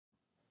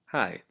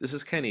Hi, this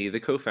is Kenny,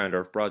 the co-founder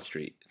of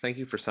Broadstreet. Thank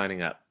you for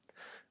signing up.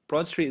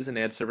 Broadstreet is an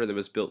ad server that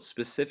was built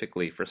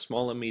specifically for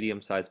small and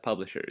medium-sized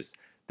publishers,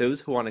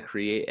 those who want to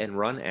create and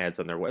run ads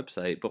on their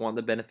website but want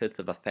the benefits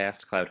of a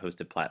fast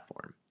cloud-hosted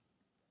platform.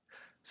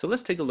 So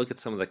let's take a look at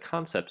some of the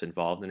concepts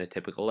involved in a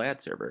typical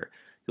ad server.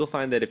 You'll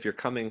find that if you're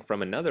coming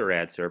from another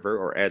ad server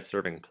or ad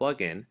serving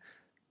plugin,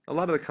 a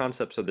lot of the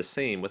concepts are the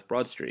same with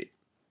Broadstreet.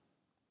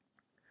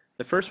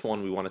 The first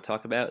one we want to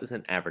talk about is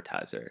an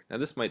advertiser. Now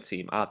this might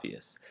seem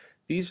obvious.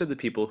 These are the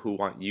people who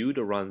want you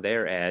to run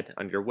their ad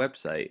on your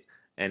website,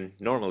 and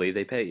normally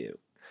they pay you.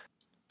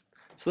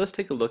 So let's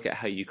take a look at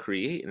how you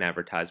create an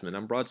advertisement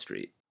on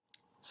Broadstreet.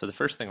 So the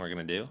first thing we're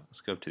going to do is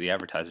go up to the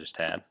Advertisers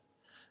tab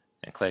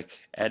and click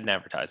Add an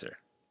Advertiser.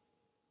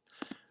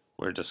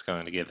 We're just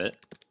going to give it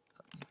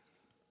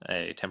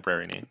a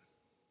temporary name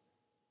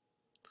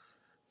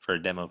for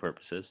demo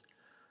purposes.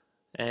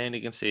 And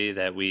you can see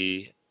that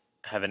we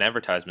have an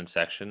advertisement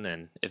section,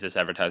 and if this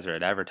advertiser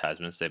had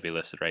advertisements, they'd be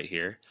listed right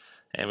here.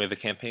 And we have a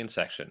campaign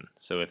section,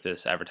 so if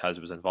this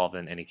advertiser was involved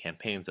in any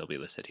campaigns, they'll be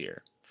listed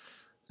here.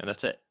 And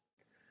that's it.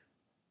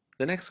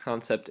 The next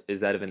concept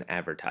is that of an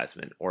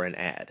advertisement, or an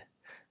ad.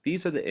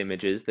 These are the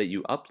images that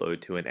you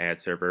upload to an ad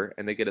server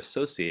and they get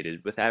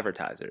associated with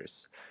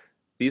advertisers.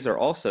 These are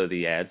also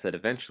the ads that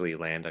eventually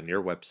land on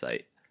your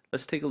website.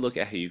 Let's take a look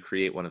at how you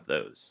create one of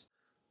those.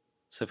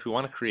 So if we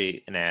want to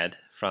create an ad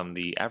from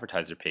the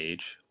advertiser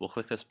page, we'll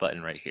click this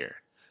button right here,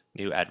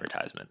 New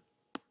Advertisement.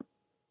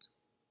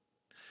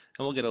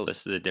 And we'll get a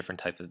list of the different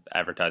types of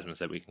advertisements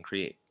that we can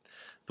create.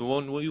 The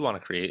one we want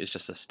to create is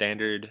just a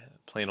standard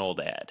plain old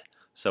ad,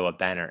 so a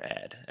banner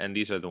ad, and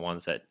these are the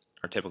ones that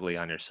are typically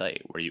on your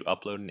site where you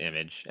upload an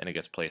image and it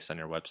gets placed on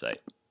your website.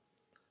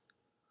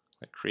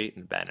 Like create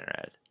a banner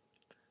ad.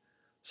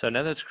 So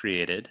now that's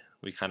created,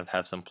 we kind of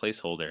have some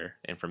placeholder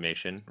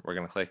information. We're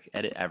going to click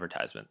Edit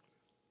Advertisement.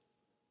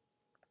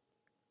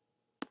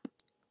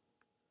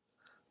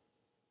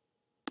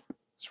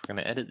 So we're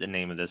going to edit the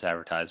name of this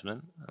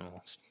advertisement, and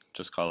we'll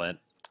just call it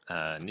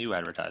New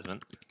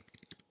Advertisement.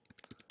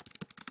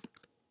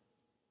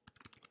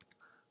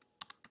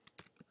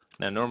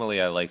 Now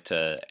normally I like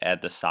to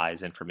add the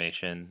size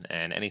information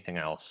and anything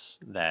else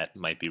that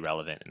might be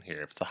relevant in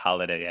here. If it's a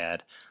holiday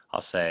ad,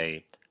 I'll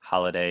say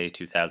Holiday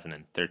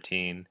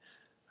 2013,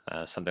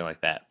 something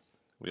like that.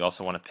 We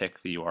also want to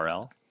pick the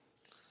URL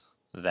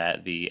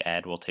that the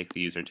ad will take the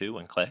user to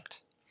when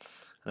clicked.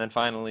 And then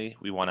finally,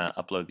 we want to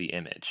upload the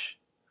image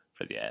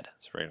for the ad.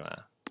 So we're going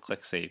to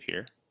click Save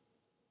here.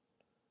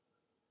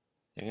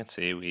 You can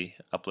see we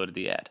uploaded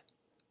the ad.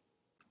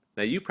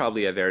 Now you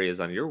probably have areas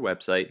on your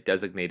website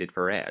designated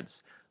for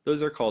ads.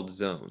 Those are called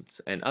zones,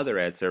 and other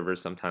ad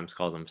servers sometimes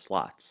call them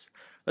slots.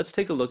 Let's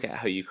take a look at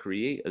how you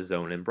create a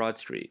zone in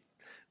Broadstreet.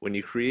 When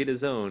you create a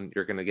zone,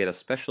 you're going to get a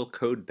special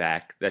code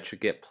back that should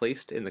get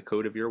placed in the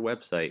code of your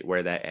website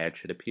where that ad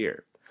should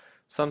appear.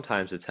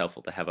 Sometimes it's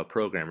helpful to have a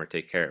programmer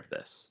take care of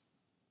this.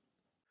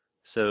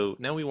 So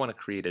now we want to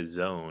create a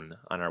zone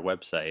on our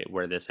website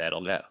where this ad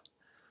will go.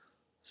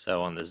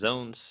 So on the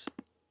Zones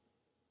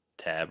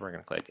tab, we're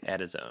going to click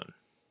Add a Zone.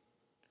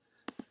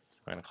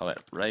 We're going to call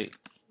it Right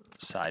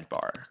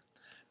Sidebar.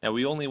 Now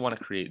we only want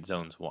to create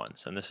zones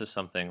once, and this is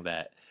something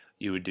that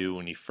you would do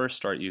when you first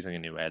start using a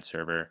new ad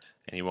server,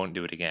 and you won't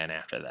do it again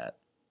after that.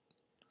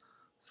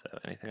 So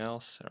anything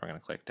else? We're going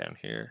to click down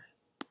here.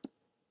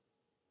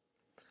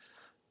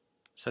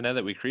 So now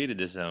that we created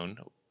this zone,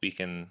 we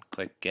can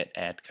click Get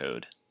Ad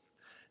Code.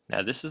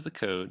 Now this is the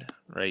code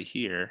right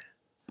here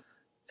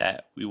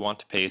that we want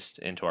to paste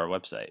into our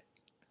website.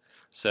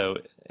 So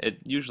it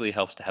usually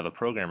helps to have a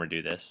programmer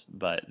do this,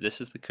 but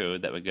this is the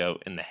code that would go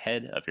in the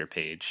head of your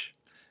page,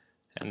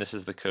 and this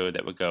is the code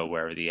that would go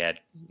wherever the ad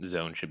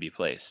zone should be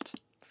placed.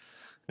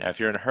 Now if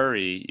you're in a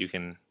hurry, you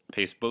can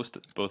paste both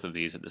of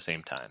these at the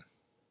same time.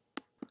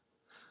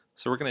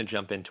 So we're going to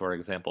jump into our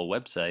example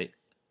website,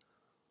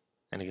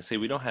 and you can see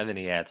we don't have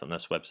any ads on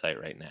this website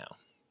right now.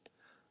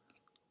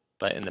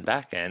 But in the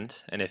back end,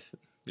 and if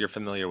you're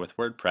familiar with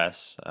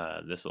WordPress,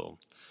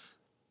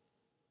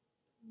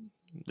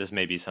 this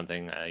may be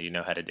something you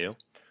know how to do.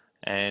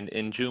 And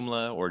in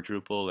Joomla or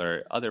Drupal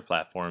or other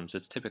platforms,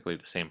 it's typically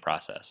the same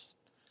process.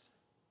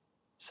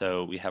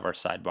 So we have our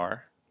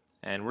sidebar,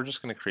 and we're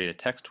just going to create a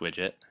text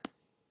widget.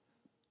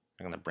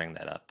 I'm going to bring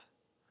that up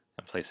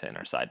and place it in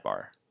our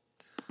sidebar.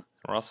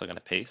 And we're also going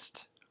to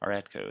paste our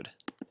ad code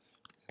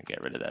and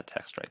get rid of that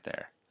text right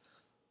there.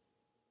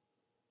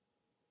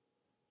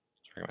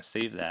 So we're going to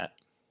save that,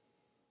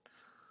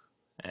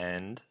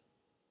 and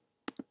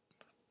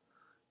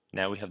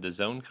now we have the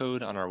zone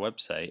code on our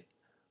website,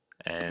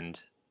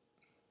 and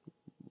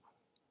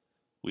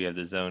we have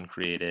the zone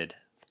created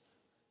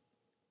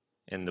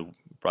in the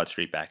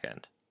Broadstreet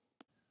backend.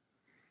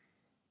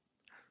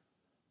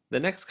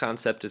 The next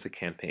concept is a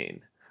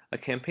campaign. A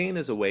campaign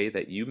is a way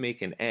that you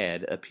make an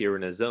ad appear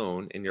in a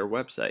zone in your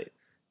website.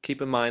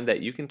 Keep in mind that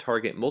you can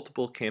target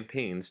multiple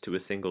campaigns to a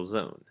single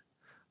zone.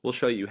 We'll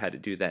show you how to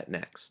do that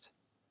next.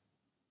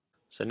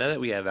 So now that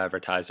we have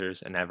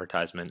advertisers, an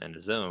advertisement, and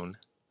a zone,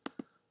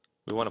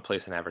 we want to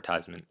place an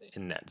advertisement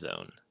in that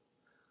zone.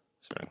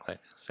 So we're going to click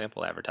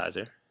Sample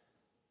Advertiser,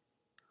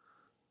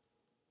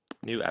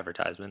 New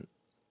Advertisement.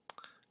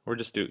 We're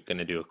just going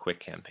to do a quick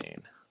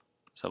campaign.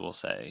 So we'll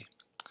say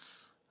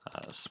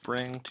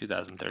Spring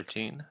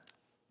 2013.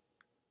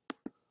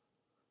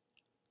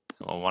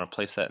 And we'll want to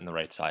place that in the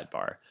right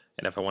sidebar.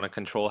 And if I want to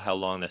control how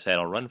long this ad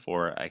will run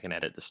for, I can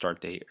edit the start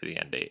date or the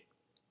end date.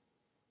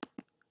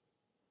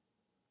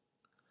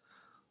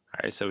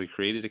 Alright, so we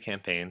created a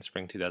campaign,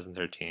 Spring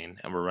 2013,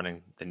 and we're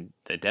running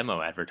the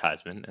demo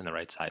advertisement in the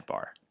right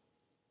sidebar.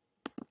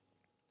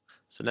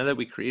 So now that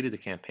we created the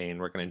campaign,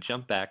 we're going to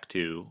jump back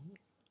to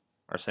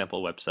our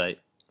sample website.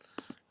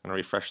 I'm going to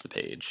refresh the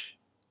page.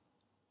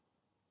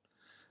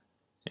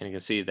 And you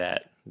can see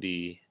that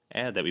the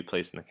ad that we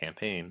placed in the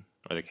campaign,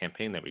 or the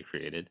campaign that we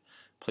created,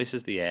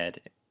 places the ad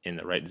in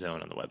the right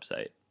zone on the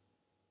website.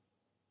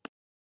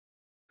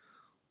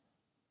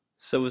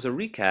 So as a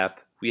recap,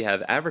 we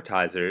have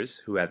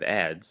advertisers who have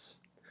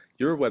ads,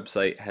 your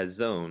website has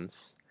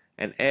zones,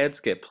 and ads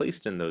get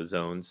placed in those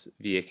zones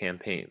via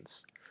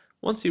campaigns.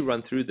 Once you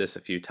run through this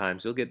a few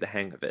times, you'll get the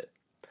hang of it.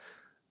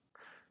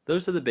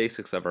 Those are the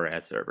basics of our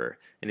ad server,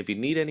 and if you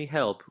need any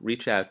help,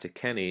 reach out to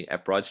Kenny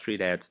at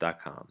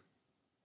broadstreetads.com.